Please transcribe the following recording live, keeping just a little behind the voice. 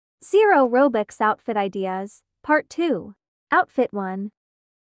0 Robux Outfit Ideas, Part 2. Outfit 1.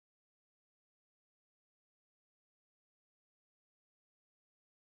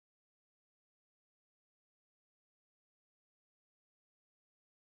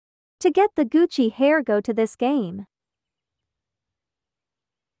 To get the Gucci hair, go to this game.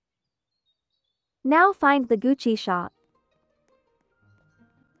 Now find the Gucci shop.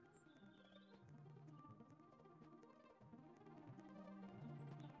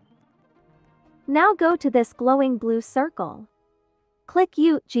 Now go to this glowing blue circle. Click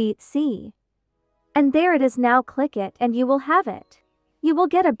UGC. And there it is. Now click it and you will have it. You will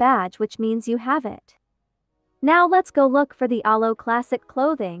get a badge, which means you have it. Now let's go look for the Alo Classic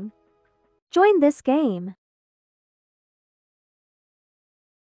clothing. Join this game.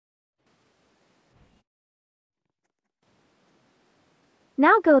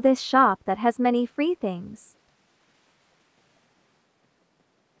 Now go this shop that has many free things.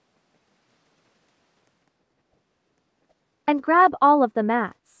 And grab all of the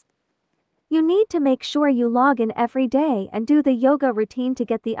mats. You need to make sure you log in every day and do the yoga routine to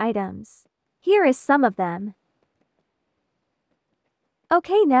get the items. Here is some of them.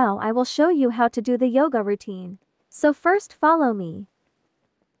 Okay, now I will show you how to do the yoga routine. So first follow me.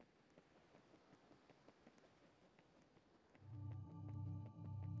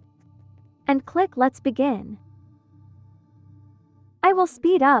 And click Let's Begin. I will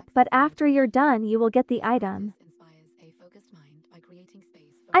speed up, but after you're done you will get the item.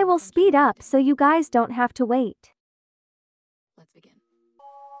 I will speed up so you guys don't have to wait. Let's begin.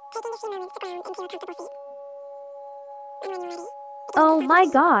 Taking a few moments to ground into your comfortable seat. And when you're ready, Oh my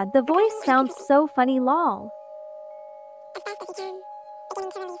god, the voice sounds so funny, lol. as fast as you can,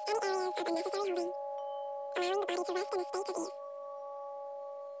 beginning to release any areas of unnecessary holding, allowing the body to rest in a state of ease.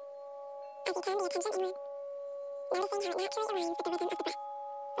 As you turn the attention inward, noticing how it naturally aligns with the rhythm of the breath,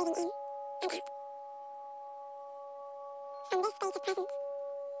 breathing in and out. From this state of presence,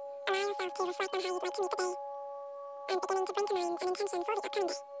 allow yourself to reflect on how you'd like to meet the day, and beginning to bring to mind an intention for the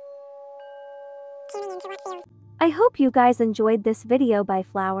upcoming day. Tuning into what feels. I hope you guys enjoyed this video by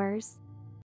Flowers.